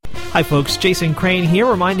Hi folks, Jason Crane here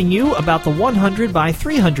reminding you about the 100 by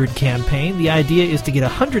 300 campaign. The idea is to get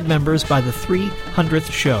 100 members by the 300th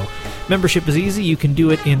show. Membership is easy. You can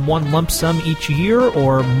do it in one lump sum each year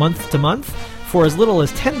or month to month for as little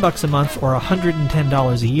as $10 a month or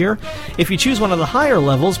 $110 a year. If you choose one of the higher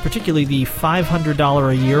levels, particularly the $500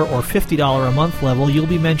 a year or $50 a month level, you'll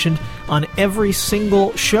be mentioned on every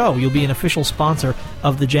single show. You'll be an official sponsor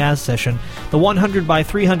of the Jazz Session. The 100 by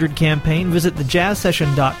 300 campaign, visit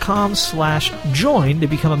thejazzsession.com/join to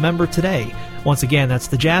become a member today. Once again, that's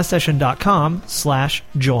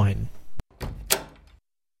thejazzsession.com/join.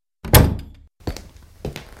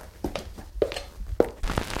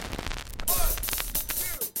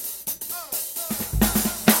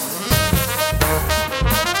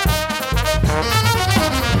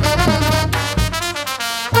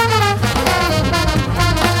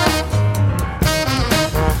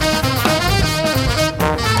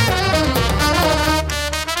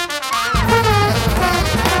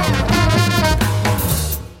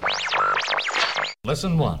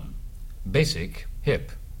 Lesson 1. Basic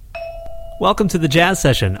Hip. Welcome to the Jazz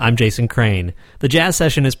Session. I'm Jason Crane. The Jazz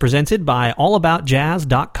Session is presented by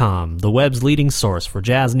allaboutjazz.com, the web's leading source for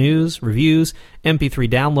jazz news, reviews, MP3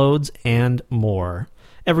 downloads, and more.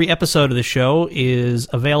 Every episode of the show is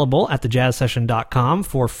available at thejazzsession.com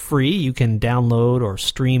for free. You can download or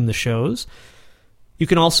stream the shows. You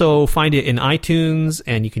can also find it in iTunes,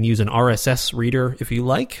 and you can use an RSS reader if you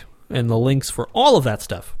like, and the links for all of that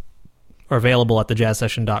stuff are available at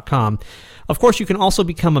thejazzsession.com. Of course, you can also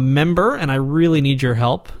become a member, and I really need your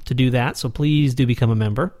help to do that, so please do become a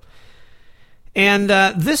member. And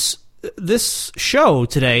this show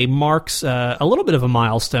today marks a little bit of a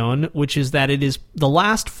milestone, which is that it is the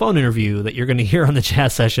last phone interview that you're going to hear on the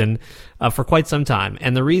Jazz Session for quite some time.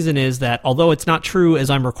 And the reason is that, although it's not true as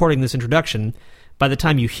I'm recording this introduction, by the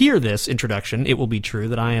time you hear this introduction, it will be true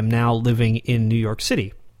that I am now living in New York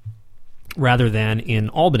City rather than in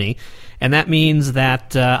Albany, and that means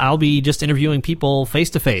that I'll be just interviewing people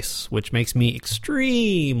face-to-face, which makes me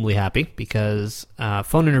extremely happy, because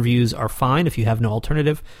phone interviews are fine if you have no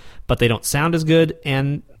alternative, but they don't sound as good,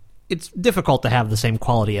 and it's difficult to have the same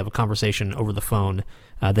quality of a conversation over the phone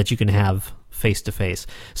that you can have face-to-face.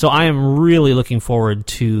 So I am really looking forward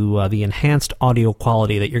to the enhanced audio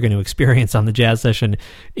quality that you're going to experience on the Jazz Session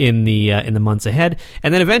in the months ahead.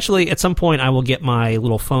 And then eventually, at some point, I will get my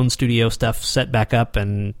little phone studio stuff set back up,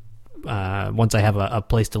 and once I have a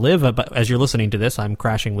place to live. But as you're listening to this, I'm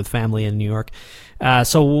crashing with family in New York.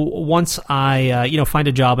 So once I find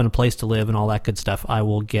a job and a place to live and all that good stuff, I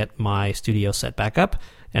will get my studio set back up,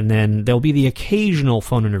 and then there'll be the occasional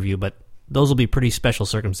phone interview, but those will be pretty special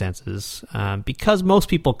circumstances because most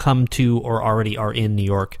people come to or already are in New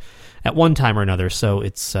York at one time or another, so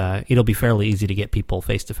it'll be fairly easy to get people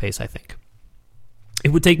face-to-face, I think.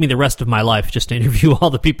 It would take me the rest of my life just to interview all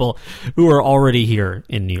the people who are already here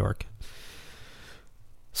in New York.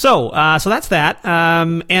 So that's that.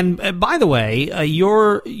 And by the way,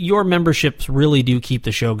 your memberships really do keep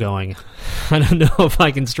the show going. I don't know if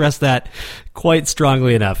I can stress that quite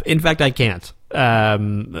strongly enough. In fact, I can't.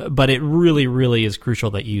 But it really, really is crucial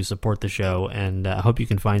that you support the show, and I hope you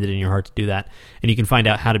can find it in your heart to do that. And you can find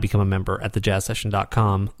out how to become a member at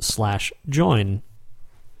thejazzsession.com/join.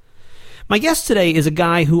 My guest today is a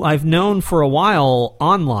guy who I've known for a while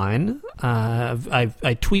online.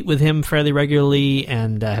 I tweet with him fairly regularly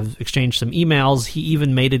and have exchanged some emails. He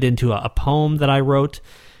even made it into a poem that I wrote,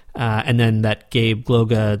 and then that Gabe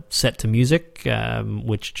Gloga set to music,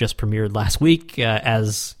 which just premiered last week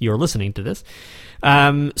as you're listening to this.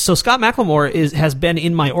 So Scott McLemore has been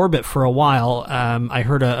in my orbit for a while. I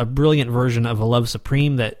heard a brilliant version of A Love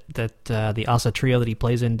Supreme that the Asa Trio that he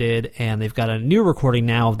plays in did, and they've got a new recording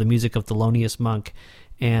now of the music of Thelonious Monk,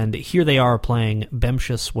 and here they are playing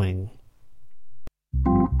Bemsha Swing.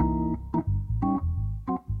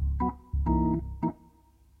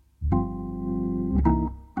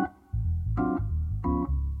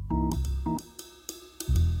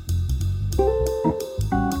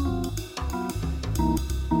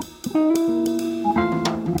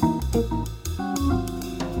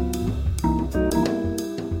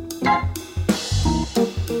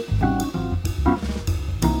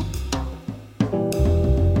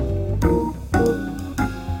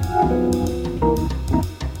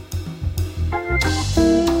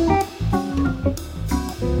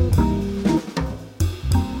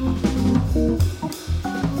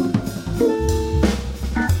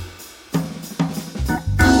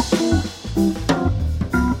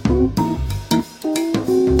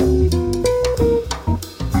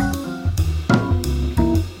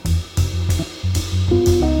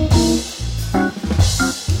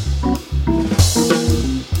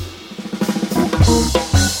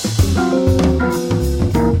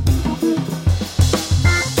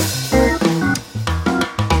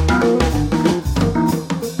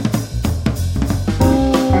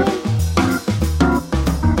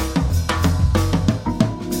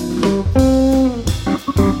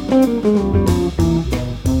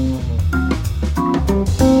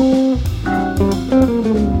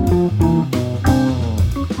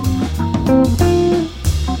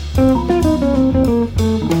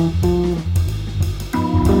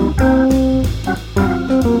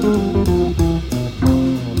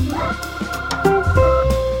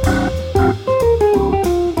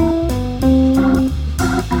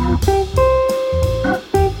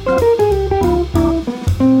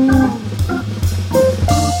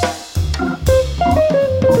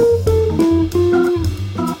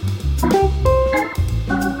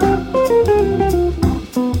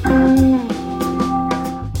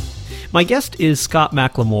 My guest is Scott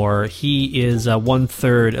McLemore. He is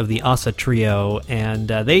one-third of the Asa Trio, and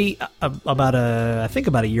they, about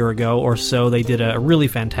a year ago or so, they did a really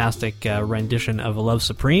fantastic rendition of A Love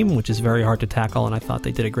Supreme, which is very hard to tackle, and I thought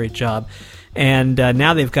they did a great job. And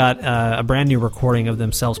now they've got a brand new recording of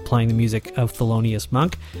themselves playing the music of Thelonious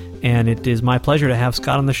Monk, and it is my pleasure to have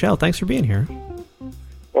Scott on the show. Thanks for being here.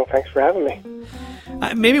 Well, thanks for having me.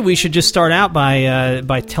 Maybe we should just start out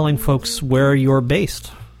by telling folks where you're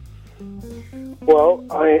based. Well,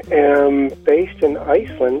 I am based in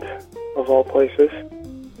Iceland, of all places,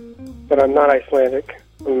 but I'm not Icelandic.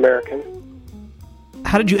 I'm American.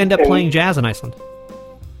 How did you end up playing jazz in Iceland?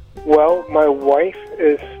 Well, my wife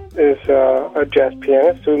is a jazz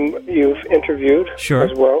pianist whom you've interviewed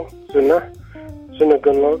as well, Zuna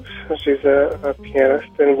Gunnlaugs. She's a pianist,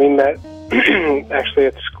 and we met actually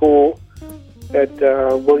at school at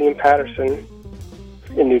William Patterson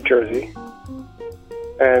in New Jersey.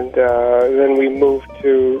 And then we moved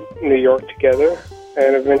to New York together,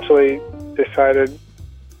 and eventually decided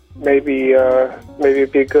maybe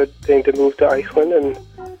it'd be a good thing to move to Iceland, and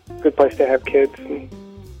a good place to have kids and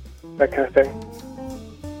that kind of thing.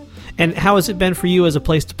 And how has it been for you as a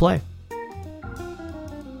place to play?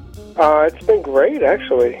 It's been great,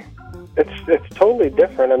 actually. It's totally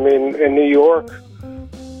different. I mean, in New York,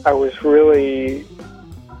 I was really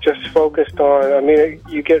just focused on. I mean,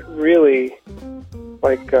 you get really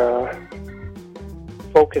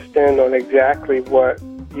focused in on exactly what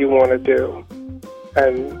you want to do.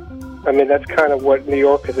 And, I mean, that's kind of what New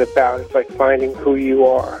York is about. It's like finding who you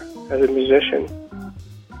are as a musician.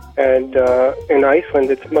 And in Iceland,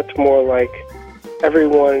 it's much more like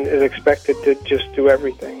everyone is expected to just do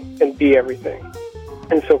everything and be everything.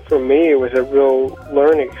 And so for me, it was a real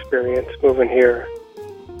learning experience moving here.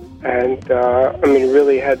 And, I mean,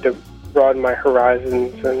 really had to broaden my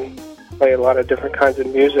horizons and play a lot of different kinds of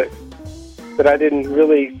music that I didn't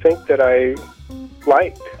really think that I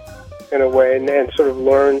liked in a way, and sort of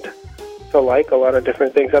learned to like a lot of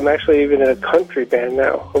different things. I'm actually even in a country band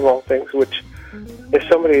now, of all things, which if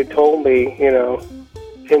somebody had told me,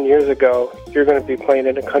 10 years ago, you're going to be playing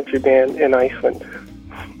in a country band in Iceland,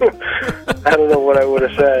 I don't know what I would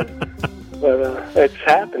have said, but it's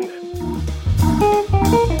happened.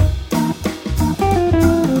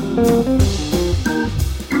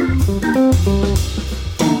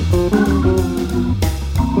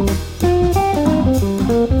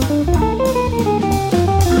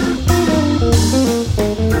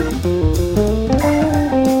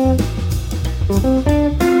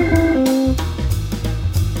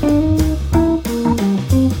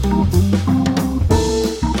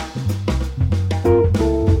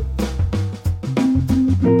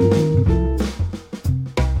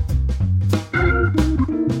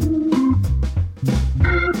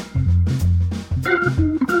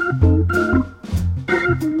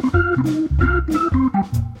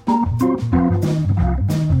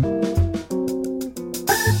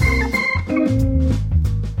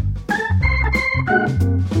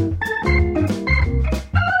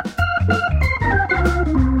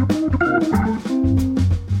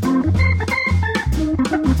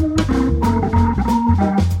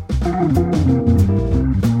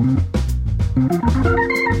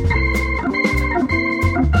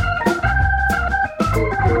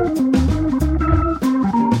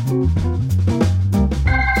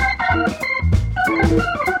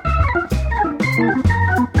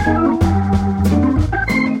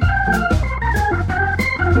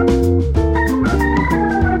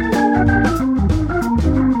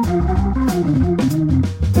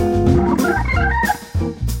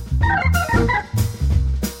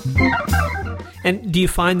 And do you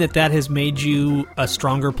find that has made you a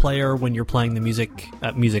stronger player when you're playing the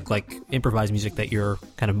music like improvised music that you're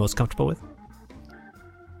kind of most comfortable with?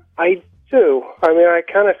 I do. I mean, I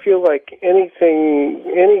kind of feel like anything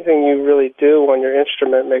you really do on your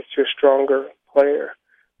instrument makes you a stronger player.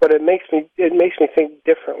 But it makes me think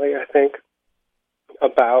differently, I think,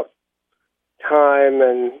 about time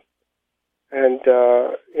and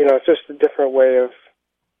it's just a different way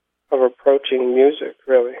of approaching music,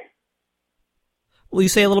 really. Will you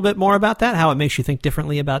say a little bit more about that, how it makes you think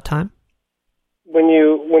differently about time? When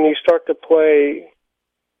you start to play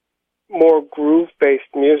more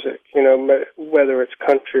groove-based music, whether it's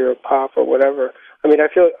country or pop or whatever. I mean,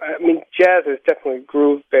 jazz is definitely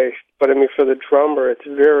groove-based, but I mean, for the drummer, it's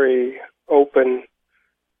very open,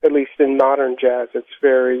 at least in modern jazz. It's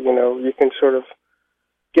very, you can sort of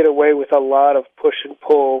get away with a lot of push and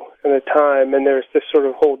pull in the time, and there's this sort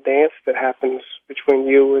of whole dance that happens between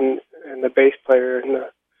you and the bass player in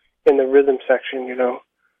the rhythm section.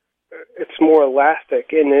 It's more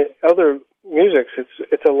elastic. In the other musics,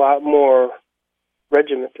 it's a lot more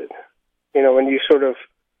regimented, and you sort of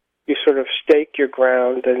stake your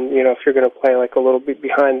ground, and if you're going to play like a little bit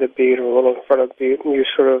behind the beat or a little in front of the beat, and you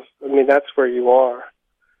that's where you are,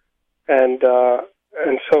 and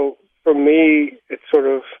so for me, it's sort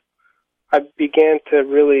of, I began to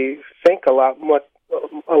really think a lot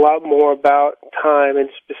more about time and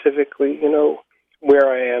specifically, where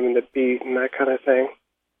I am in the beat and that kind of thing.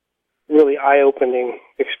 Really eye-opening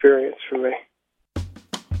experience for me.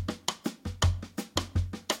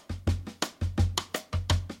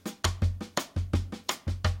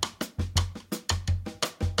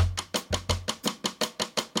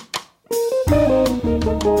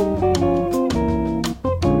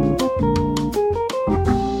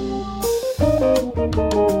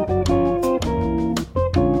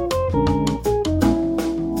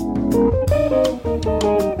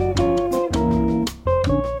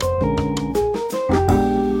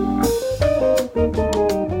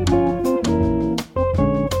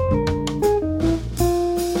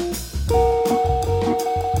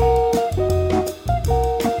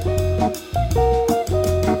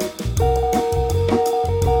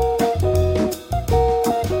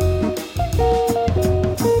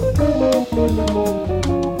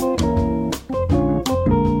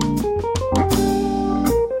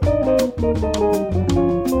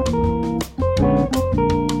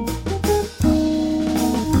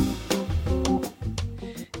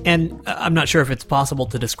 And I'm not sure if it's possible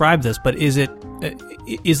to describe this, but is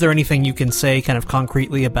there anything you can say kind of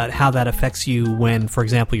concretely about how that affects you when, for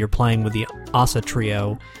example, you're playing with the Asa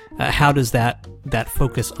trio? How does that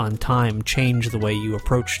focus on time change the way you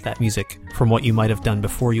approach that music from what you might have done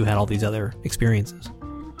before you had all these other experiences?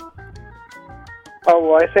 Oh,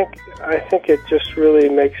 well, I think it just really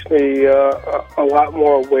makes me a lot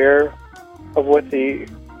more aware of what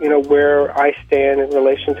where I stand in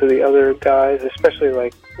relation to the other guys, especially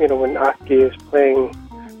like, when Aki is playing,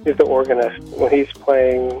 he's the organist, when he's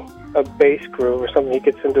playing a bass groove or something, he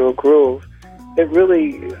gets into a groove. It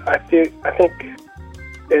really, I think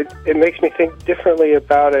it makes me think differently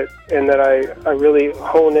about it, and that I really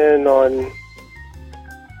hone in on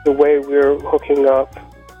the way we're hooking up,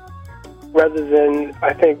 rather than,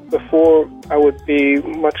 I think before I would be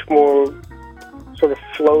much more sort of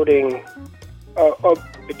floating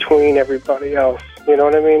between everybody else, you know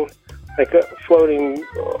what I mean? Like floating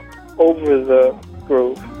over the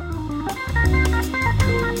groove.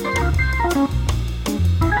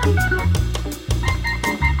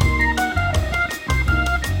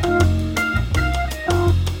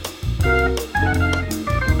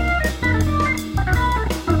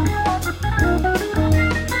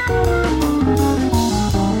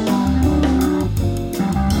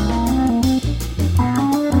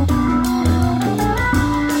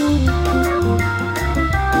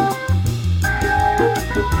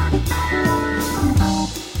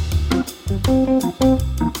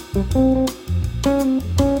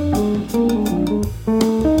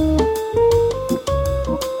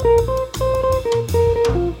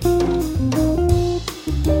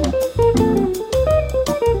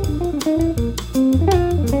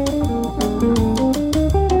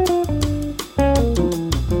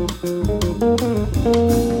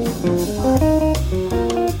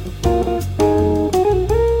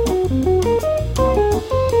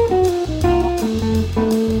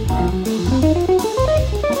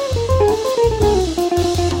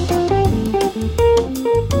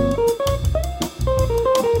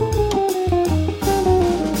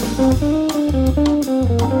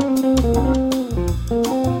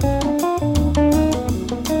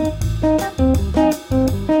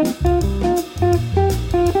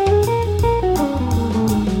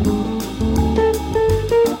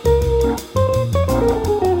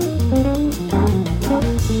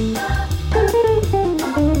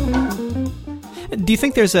 Do you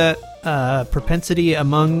think there's a propensity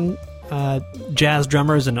among jazz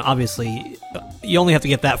drummers, and obviously you only have to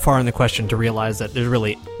get that far in the question to realize that there's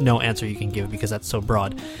really no answer you can give because that's so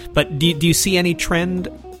broad, but do you see any trend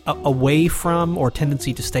away from, or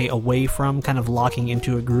tendency to stay away from, kind of locking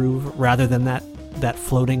into a groove rather than that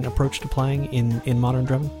floating approach to playing in modern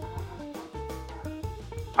drumming?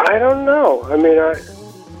 I don't know. I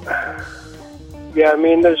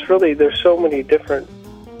mean, there's so many different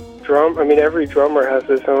every drummer has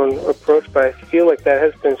his own approach, but I feel like that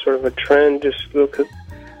has been sort of a trend. Just look at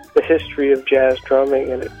the history of jazz drumming,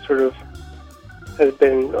 and it sort of has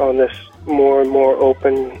been on this more and more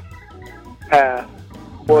open path.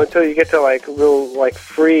 Well, until you get to like real like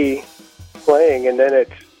free playing, and then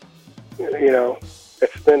it's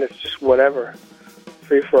just whatever,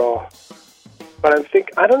 free for all. But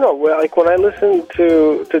I don't know, like when I listen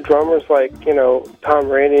to drummers like, Tom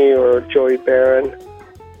Rainey or Joey Barron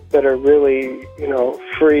that are really,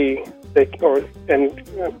 free, and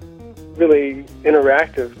really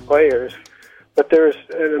interactive players, but there's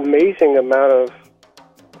an amazing amount of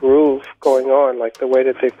groove going on. Like the way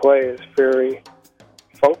that they play is very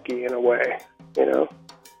funky in a way, And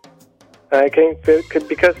I think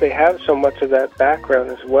because they have so much of that background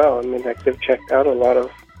as well. I mean, like they've checked out a lot of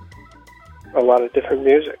different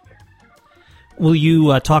music. Will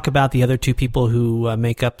you talk about the other two people who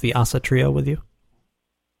make up the Asa trio with you?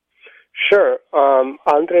 Sure.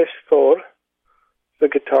 Andres Thor, the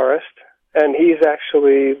guitarist, and he's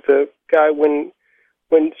actually the guy when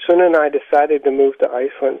Sun and I decided to move to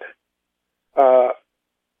Iceland.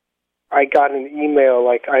 I got an email,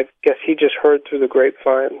 like I guess he just heard through the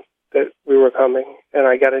grapevine that we were coming, and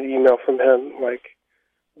I got an email from him, like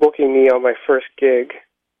booking me on my first gig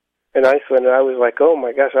in Iceland, and I was like, oh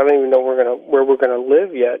my gosh, I don't even know where we're gonna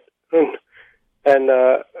live yet, and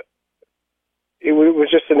it was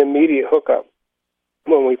just an immediate hookup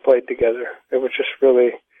when we played together. It was just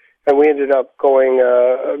really, and we ended up going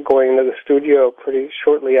to the studio pretty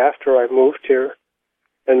shortly after I moved here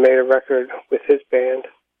and made a record with his band.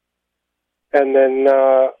 And then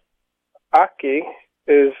Aki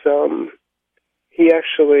is he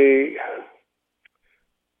actually.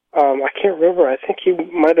 I can't remember. I think he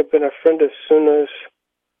might have been a friend of Suna's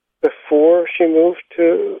before she moved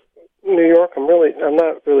to New York. I'm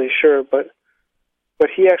not really sure, but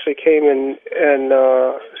he actually came and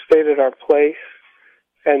stayed at our place,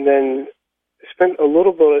 and then spent a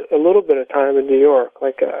little bit of time in New York,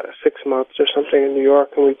 like 6 months or something in New York,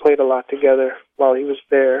 and we played a lot together while he was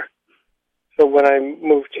there. So when I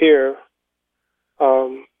moved here,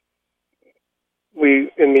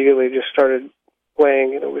 we immediately just started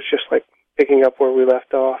playing, and it was just like picking up where we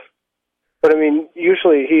left off. But I mean,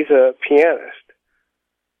 usually he's a pianist,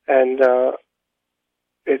 and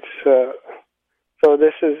so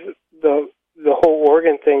this is the whole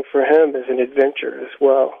organ thing for him is an adventure as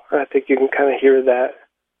well. I think you can kind of hear that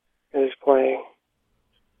in his playing.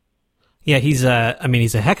 Yeah, he's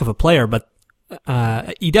a heck of a player, but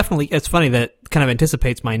it's funny that kind of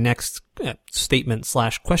anticipates my next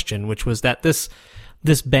statement/question, which was that this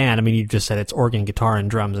band, I mean, you just said it's organ, guitar,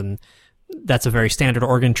 and drums, and that's a very standard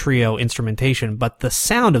organ trio instrumentation, but the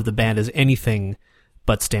sound of the band is anything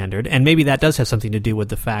but standard, and maybe that does have something to do with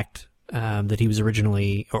the fact that he was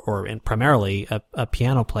originally, or primarily, a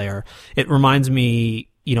piano player. It reminds me,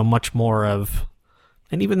 much more of,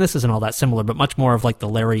 and even this isn't all that similar, but much more of like the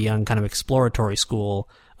Larry Young kind of exploratory school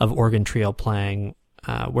of organ trio playing,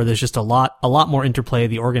 where there's just a lot more interplay.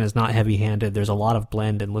 The organ is not heavy-handed. There's a lot of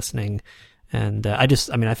blend and listening. And I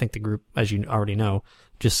think the group, as you already know,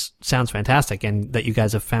 just sounds fantastic, and that you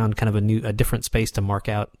guys have found kind of a different space to mark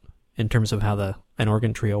out in terms of how an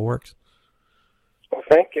organ trio works. Well,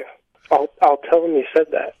 thank you. I'll tell him you said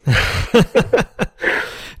that.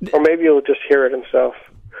 Or maybe he'll just hear it himself.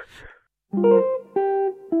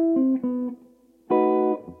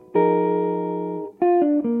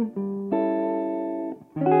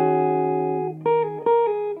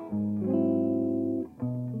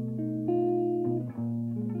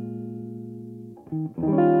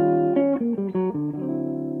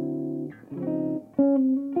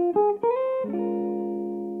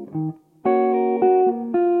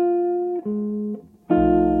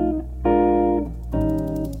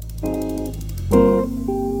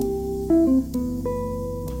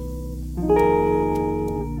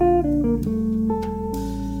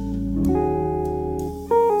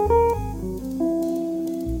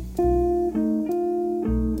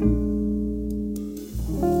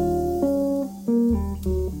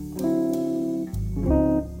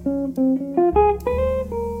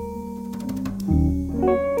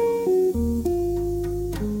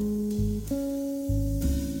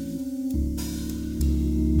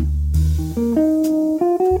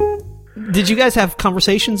 Did you guys have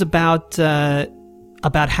conversations about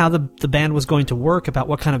how the band was going to work, about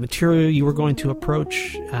what kind of material you were going to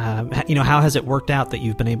approach? How has it worked out that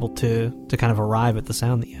you've been able to kind of arrive at the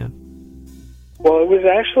sound that you have? Well, it was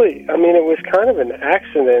actually, it was kind of an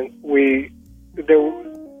accident.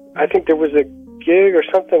 I think there was a gig or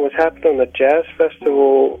something was happening on the jazz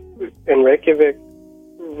festival in Reykjavik,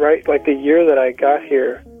 right, like the year that I got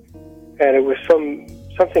here, and it was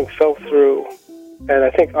something fell through. And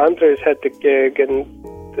I think Andres had the gig, and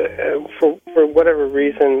for whatever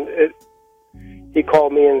reason, he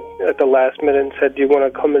called me at the last minute and said, "Do you want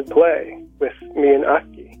to come and play with me and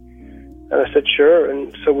Aki?" And I said, "Sure."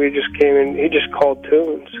 And so we just came in. He just called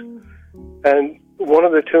tunes, and one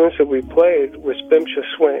of the tunes that we played was Bimsha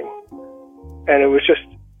Swing, and it was just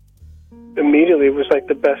immediately it was like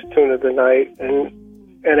the best tune of the night.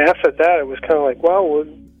 And after that, it was kind of like, wow,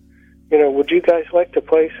 would you guys like to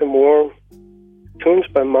play some more tunes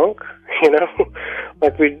by Monk?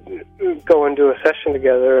 Like we'd go and do a session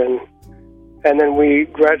together, and then we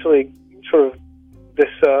gradually sort of this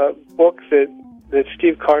book that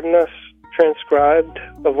Steve Cardenas transcribed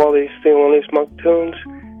of all these Thelonious Monk tunes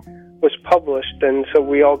was published, and so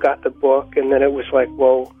we all got the book, and then it was like,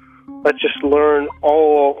 well, let's just learn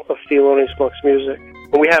all of Thelonious Monk's music.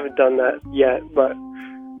 And we haven't done that yet, but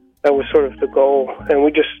that was sort of the goal. And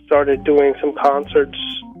we just started doing some concerts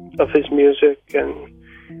of his music, and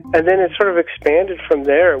then it sort of expanded from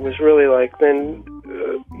there. It was really like then,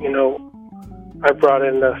 I brought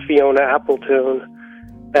in the Fiona Apple tune,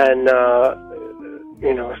 and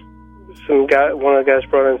one of the guys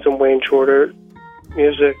brought in some Wayne Shorter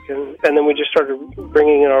music, and then we just started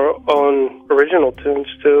bringing in our own original tunes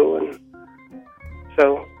too, and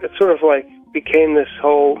so it sort of like became this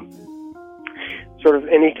whole sort of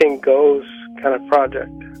anything goes kind of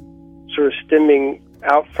project, sort of stemming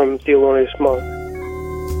out from Thelonious Monk.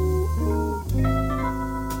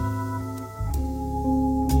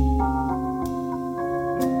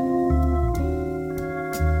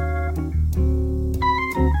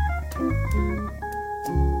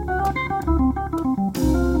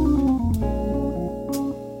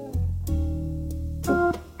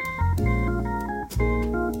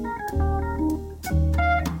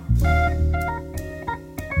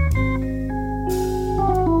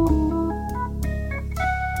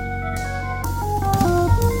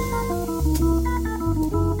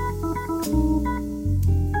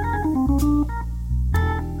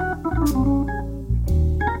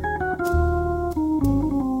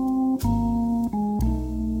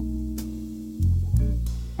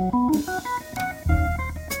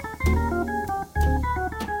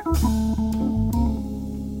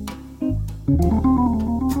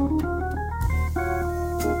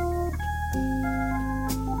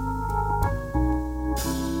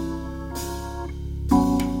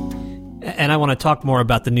 And I want to talk more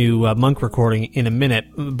about the new Monk recording in a minute,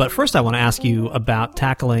 but first I want to ask you about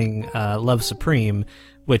tackling Love Supreme,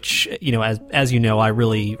 which, as you know, I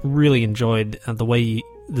really, really enjoyed the way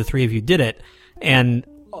the three of you did it. And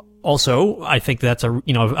also, I think that's a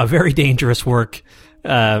very dangerous work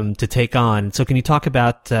to take on. So can you talk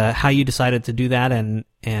about how you decided to do that and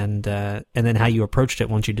then how you approached it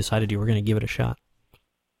once you decided you were going to give it a shot?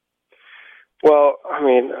 Well, I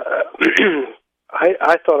mean,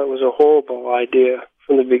 I thought it was a horrible idea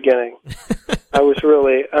from the beginning. I was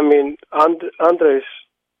really, Andres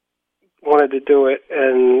wanted to do it,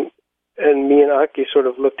 and me and Aki sort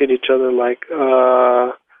of looked at each other like,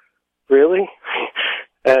 really?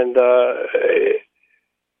 And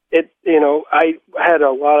I had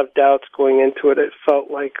a lot of doubts going into it. It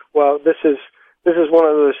felt like, well, this is one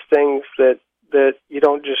of those things that you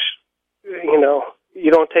don't just,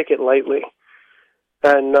 you don't take it lightly.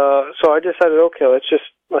 And so I decided, okay, let's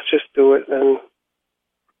just do it, and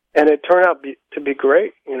it turned out to be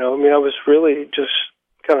great. I was really just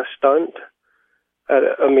kind of stunned. I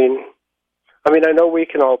know we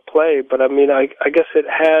can all play, but I guess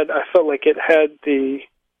I felt like it had the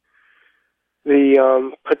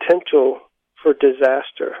potential for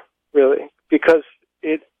disaster, really, because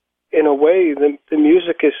it, in a way, the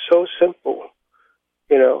music is so simple.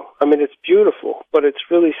 It's beautiful, but it's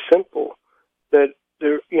really simple that.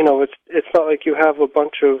 It's not like you have a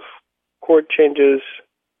bunch of chord changes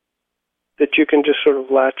that you can just sort of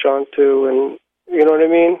latch onto, and you know what I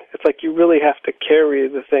mean? It's like you really have to carry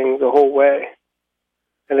the thing the whole way,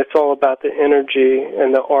 and it's all about the energy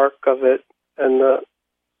and the arc of it, and the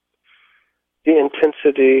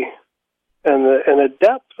intensity and the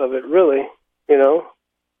depth of it, really.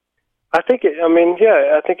 I think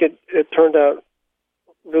it turned out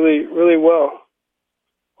really, really well,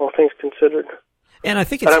 all things considered. And I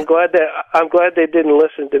think I'm glad they didn't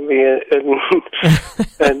listen to me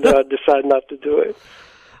and decide not to do it.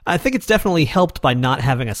 I think it's definitely helped by not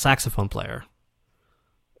having a saxophone player.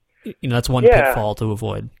 That's one pitfall to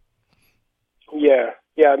avoid. Yeah.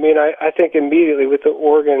 I think immediately with the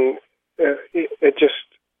organ, it just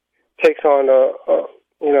takes on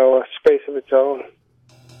a space of its own.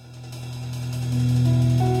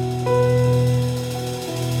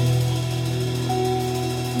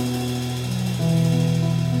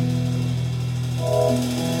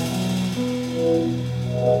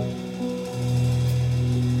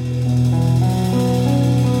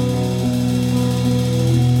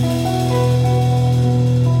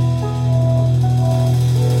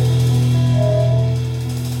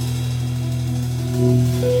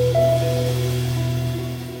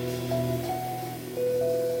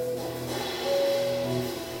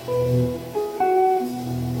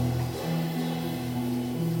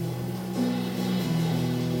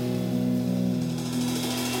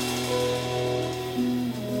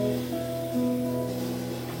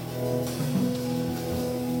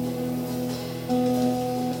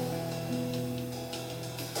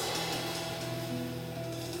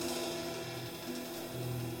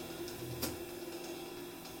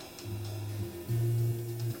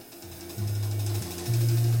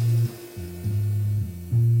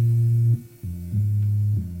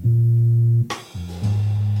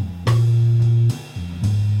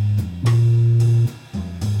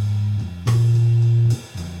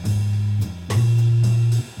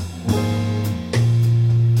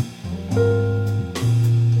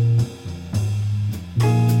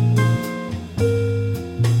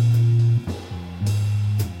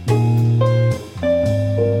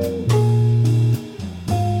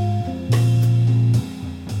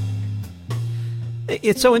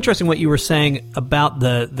 it's so interesting what you were saying about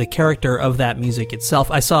the character of that music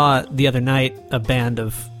itself. I saw the other night a band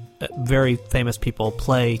of very famous people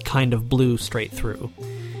play Kind of Blue straight through.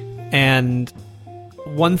 And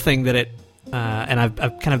one thing that and I've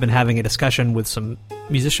kind of been having a discussion with some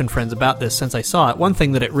musician friends about this since I saw it, one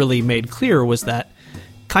thing that it really made clear was that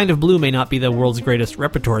Kind of Blue may not be the world's greatest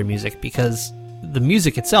repertory music, because the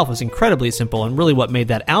music itself is incredibly simple, and really what made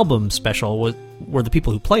that album special were the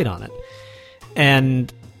people who played on it.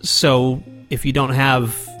 And so if you don't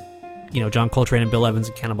have, John Coltrane and Bill Evans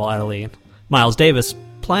and Cannonball Adderley and Miles Davis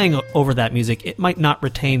playing over that music, it might not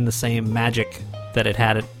retain the same magic that it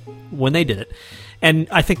had when they did it. And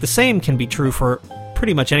I think the same can be true for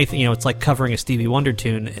pretty much anything. It's like covering a Stevie Wonder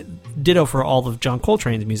tune. Ditto for all of John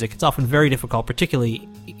Coltrane's music. It's often very difficult, particularly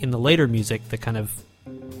in the later music, the kind of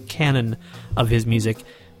canon of his music,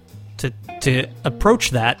 to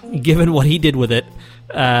approach that, given what he did with it,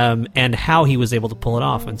 and how he was able to pull it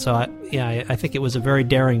off. And so, I think it was a very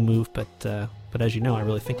daring move, but as you know, I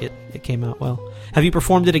really think it came out well. Have you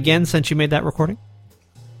performed it again since you made that recording?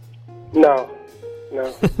 No.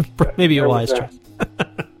 Maybe a wise choice.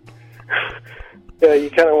 Yeah,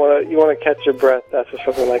 you kind of want to catch your breath after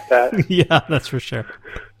something like that. Yeah, that's for sure.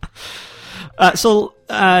 So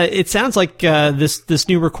it sounds like this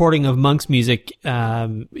new recording of Monk's music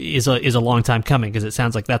is a long time coming, because it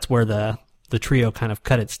sounds like that's where the trio kind of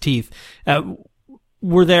cut its teeth.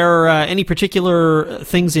 Were there any particular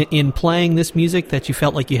things in playing this music that you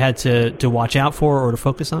felt like you had to watch out for or to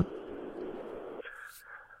focus on?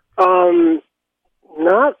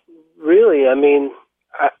 Not really. I mean,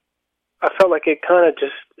 I felt like it kind of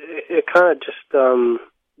just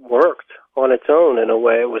worked on its own in a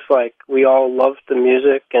way. It was like we all loved the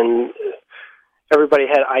music, and everybody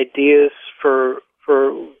had ideas for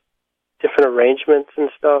different arrangements and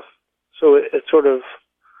stuff. So it sort of,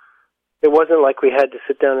 it wasn't like we had to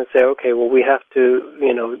sit down and say, okay, well, we have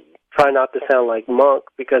to, try not to sound like Monk,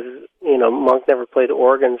 because, Monk never played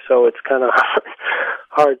organ, so it's kind of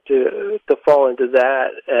hard to fall into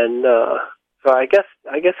that. And so I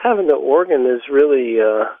guess having the organ is really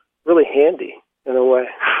really handy in a way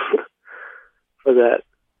for that.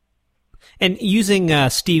 And using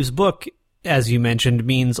Steve's book, as you mentioned,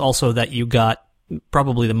 means also that you got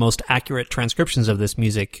probably the most accurate transcriptions of this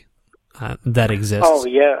music that exists. Oh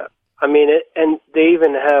yeah, I mean and they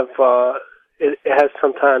even have it has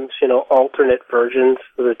sometimes alternate versions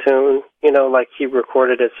of the tune. Like he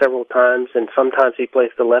recorded it several times, and sometimes he plays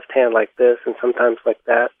the left hand like this, and sometimes like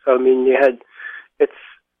that. So I mean, it's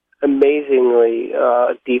amazingly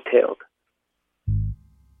detailed.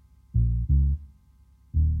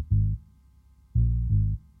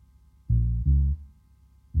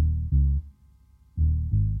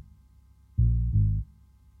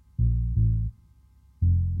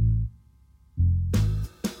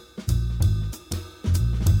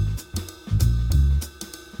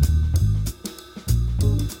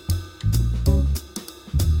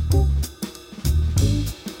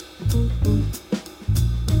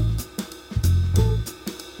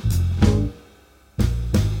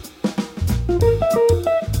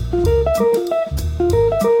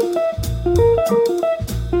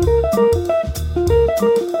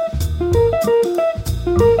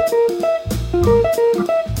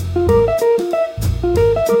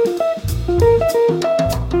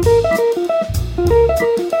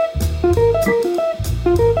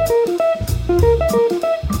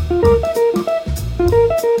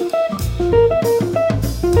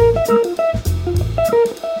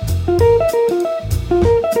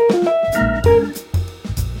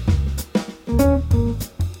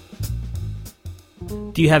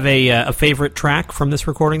 Do you have a favorite track from this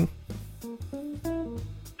recording?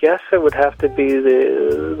 Guess it would have to be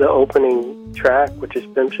the opening track, which is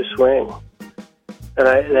Bimps a Swing,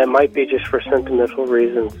 and that might be just for sentimental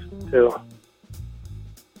reasons too.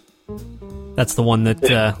 That's the one that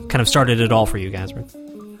kind of started it all for you guys, right?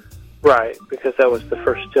 Right, because that was the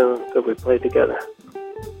first tune that we played together.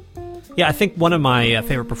 Yeah, I think one of my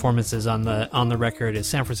favorite performances on the record is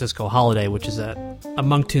San Francisco Holiday, which is a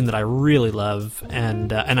Monk tune that I really love,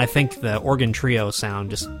 and I think the organ trio sound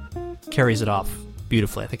just carries it off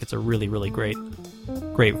beautifully. I think it's a really, really great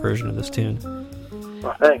version of this tune.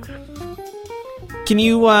 Well, thanks. Can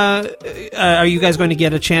you, are you guys going to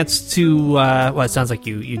get a chance to, well, it sounds like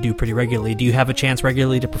you do pretty regularly. Do you have a chance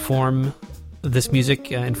regularly to perform this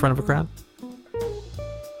music in front of a crowd?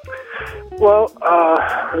 Well,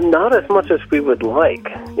 not as much as we would like,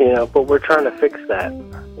 but we're trying to fix that.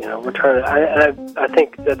 We're trying to, I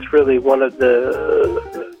think that's really one of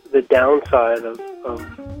the downside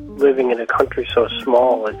of living in a country so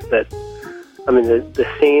small is that, I mean, the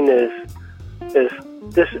scene is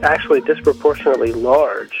actually disproportionately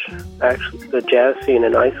large. Actually, the jazz scene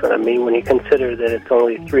in Iceland. I mean, when you consider that it's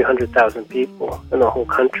only 300,000 people in the whole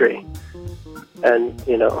country, and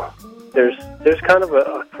there's kind of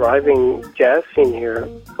a thriving jazz scene here,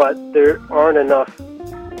 but there aren't enough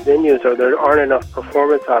venues or there aren't enough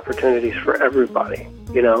performance opportunities for everybody.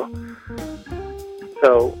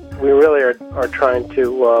 So we really are trying to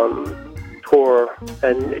tour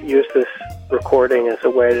and use this recording as a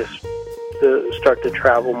way to start to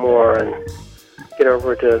travel more and get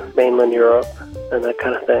over to mainland Europe and that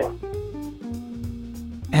kind of thing.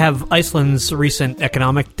 Have Iceland's recent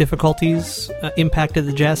economic difficulties impacted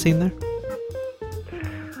the jazz scene there?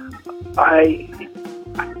 I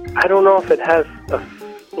don't know if it has,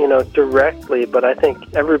 directly, but I think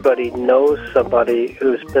everybody knows somebody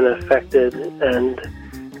who's been affected, and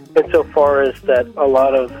insofar as that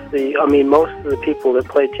most of the people that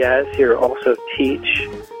play jazz here also teach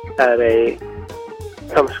at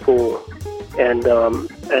some school, and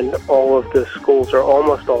all of the schools, or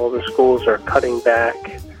almost all of the schools, are cutting back,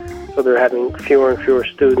 so they're having fewer and fewer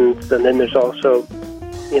students. And then there's also,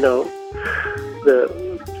 the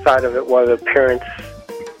side of it where the parents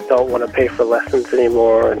don't want to pay for lessons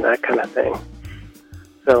anymore and that kind of thing.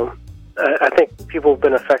 So I think people have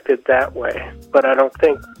been affected that way, but I don't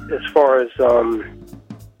think as far as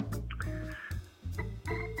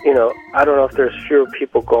I don't know if there's fewer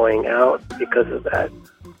people going out because of that.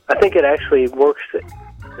 I think it actually works,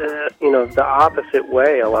 the opposite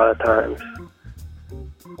way a lot of times.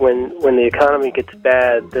 When the economy gets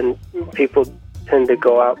bad, then people tend to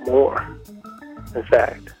go out more. In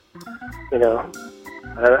fact,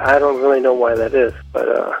 I don't really know why that is, but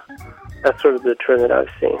that's sort of the trend that I've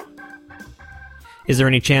seen. Is there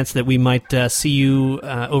any chance that we might see you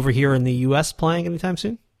over here in the U.S. playing anytime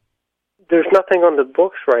soon? There's nothing on the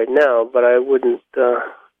books right now, but I wouldn't, I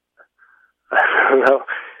don't know.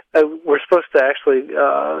 We're supposed to actually,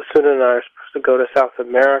 Suna and I are supposed to go to South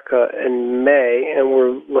America in May, and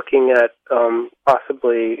we're looking at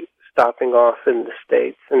possibly stopping off in the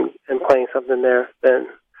States and playing something there then.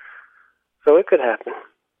 So it could happen.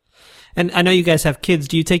 And I know you guys have kids.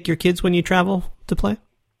 Do you take your kids when you travel to play?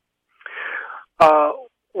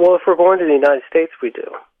 Well, if we're going to the United States, we do.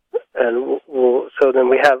 And so then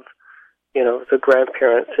we have, the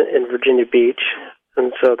grandparents in Virginia Beach,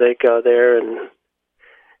 and so they go there and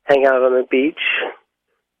hang out on the beach,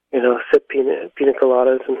 sip pina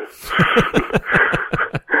coladas, and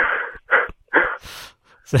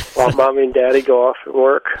while mommy and daddy go off and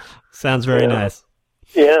work. Sounds very nice.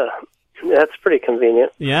 Yeah, that's pretty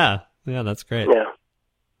convenient. Yeah, that's great. Yeah.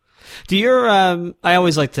 Do your I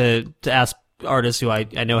always like to ask artists who I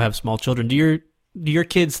know have small children, do your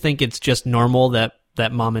kids think it's just normal that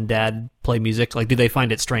mom and dad play music? Like, do they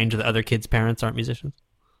find it strange that other kids' parents aren't musicians?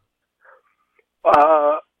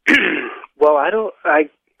 Well, I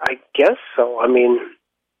guess so. I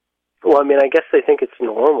guess they think it's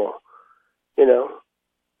normal.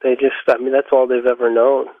 They just, that's all they've ever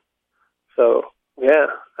known. So, yeah,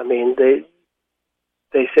 they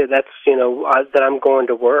say that's, that I'm going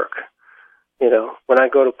to work. When I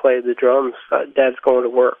go to play the drums, Dad's going to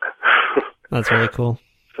work. That's really cool.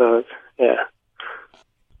 So, yeah.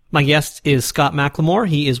 My guest is Scott McLemore.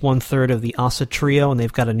 He is 1/3 of the Asa Trio, and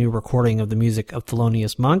they've got a new recording of the music of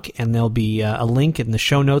Thelonious Monk, and there'll be a link in the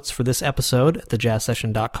show notes for this episode at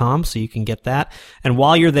thejazzsession.com, so you can get that. And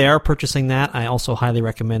while you're there purchasing that, I also highly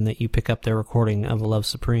recommend that you pick up their recording of A Love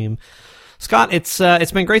Supreme. Scott, it's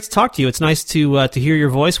been great to talk to you. It's nice to hear your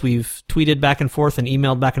voice. We've tweeted back and forth and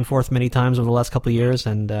emailed back and forth many times over the last couple of years,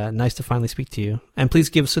 and nice to finally speak to you. And please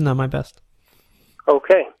give Suna my best.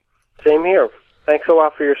 Okay. Same here. Thanks a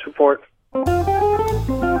lot for your support.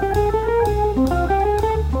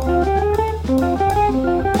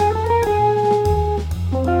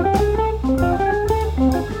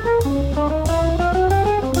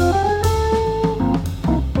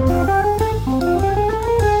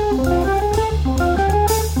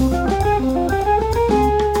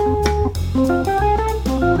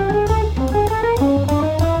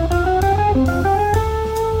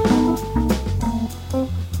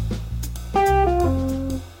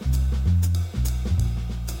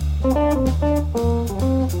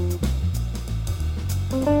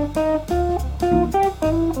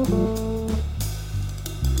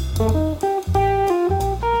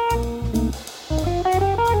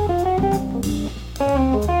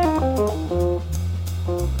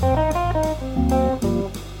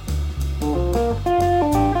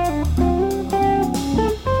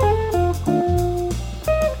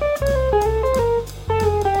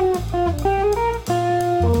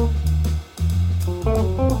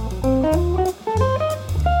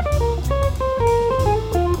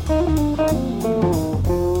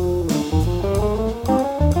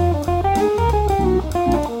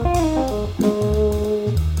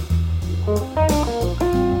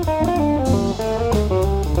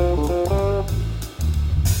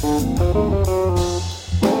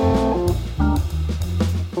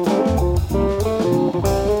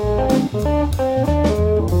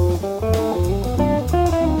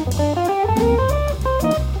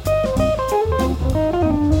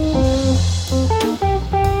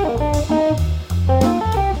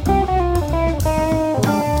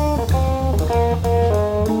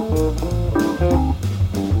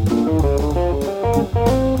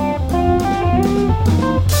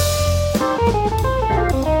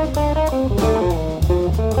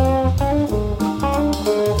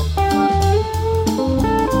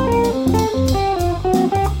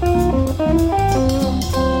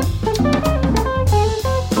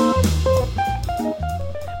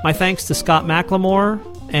 My thanks to Scott McLemore.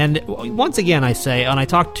 And once again, I say, and I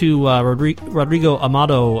talked to Rodrigo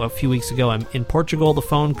Amado a few weeks ago in Portugal. The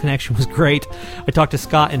phone connection was great. I talked to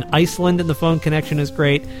Scott in Iceland, and the phone connection is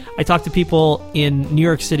great. I talked to people in New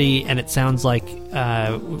York City, and it sounds like we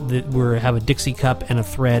have a Dixie cup and a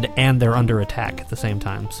thread, and they're under attack at the same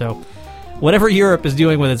time. So whatever Europe is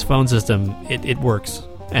doing with its phone system, it works,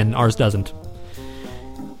 and ours doesn't.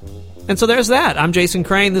 And so there's that. I'm Jason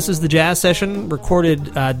Crane. This is the Jazz Session,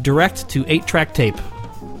 recorded direct to 8-track tape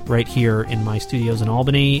right here in my studios in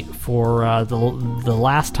Albany for the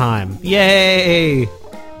last time. Yay!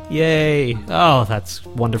 Yay! Oh, that's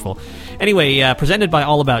wonderful. Anyway, presented by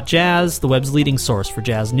All About Jazz, the web's leading source for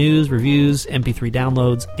jazz news, reviews, MP3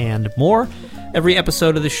 downloads, and more. Every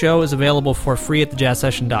episode of the show is available for free at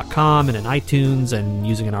thejazzsession.com and in iTunes and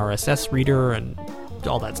using an RSS reader and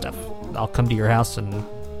all that stuff. I'll come to your house and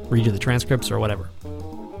read you the transcripts or whatever.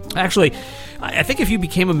 Actually, I think if you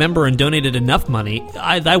became a member and donated enough money,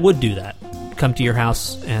 I would do that. Come to your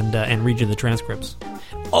house and read you the transcripts.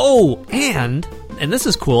 Oh, and this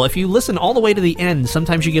is cool, if you listen all the way to the end,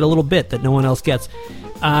 sometimes you get a little bit that no one else gets.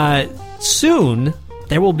 Soon,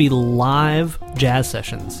 there will be live jazz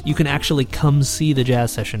sessions. You can actually come see the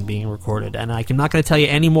jazz session being recorded, and I'm not going to tell you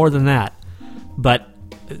any more than that. But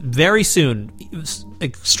very soon,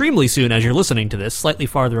 extremely soon as you're listening to this, slightly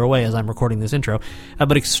farther away as I'm recording this intro,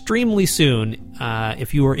 but extremely soon,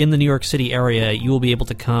 if you are in the New York City area, you will be able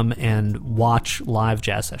to come and watch live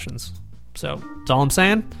jazz sessions. So, that's all I'm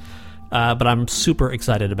saying, but I'm super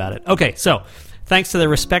excited about it. Okay, so, thanks to the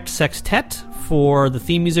Respect Sextet for the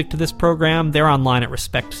theme music to this program. They're online at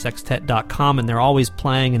respectsextet.com, and they're always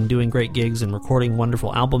playing and doing great gigs and recording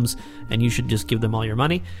wonderful albums, and you should just give them all your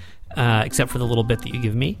money. Except for the little bit that you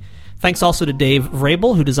give me. Thanks also to Dave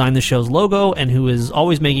Vrabel, who designed the show's logo and who is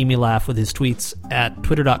always making me laugh with his tweets at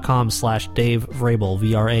twitter.com/Dave Vrabel,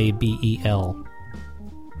 Vrabel.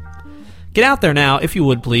 Get out there now, if you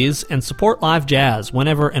would please, and support live jazz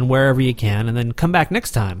whenever and wherever you can, and then come back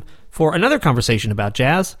next time for another conversation about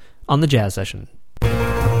jazz on the Jazz Session.